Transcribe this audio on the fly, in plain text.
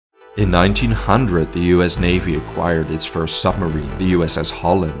In 1900, the US Navy acquired its first submarine, the USS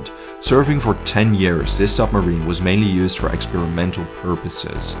Holland. Serving for 10 years, this submarine was mainly used for experimental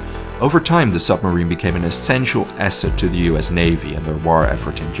purposes. Over time, the submarine became an essential asset to the US Navy and their war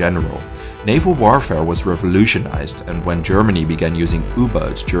effort in general. Naval warfare was revolutionized, and when Germany began using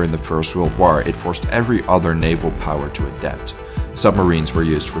U-boats during the First World War, it forced every other naval power to adapt. Submarines were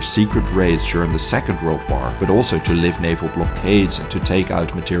used for secret raids during the Second World War, but also to lift naval blockades and to take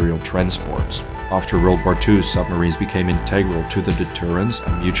out material transports. After World War II, submarines became integral to the deterrence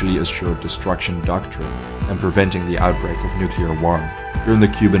and mutually assured destruction doctrine and preventing the outbreak of nuclear war. During the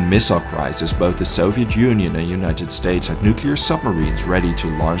Cuban Missile Crisis, both the Soviet Union and United States had nuclear submarines ready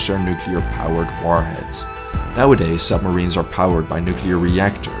to launch their nuclear-powered warheads. Nowadays, submarines are powered by nuclear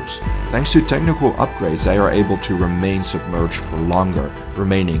reactors. Thanks to technical upgrades, they are able to remain submerged for longer,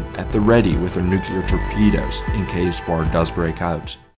 remaining at the ready with their nuclear torpedoes in case war does break out.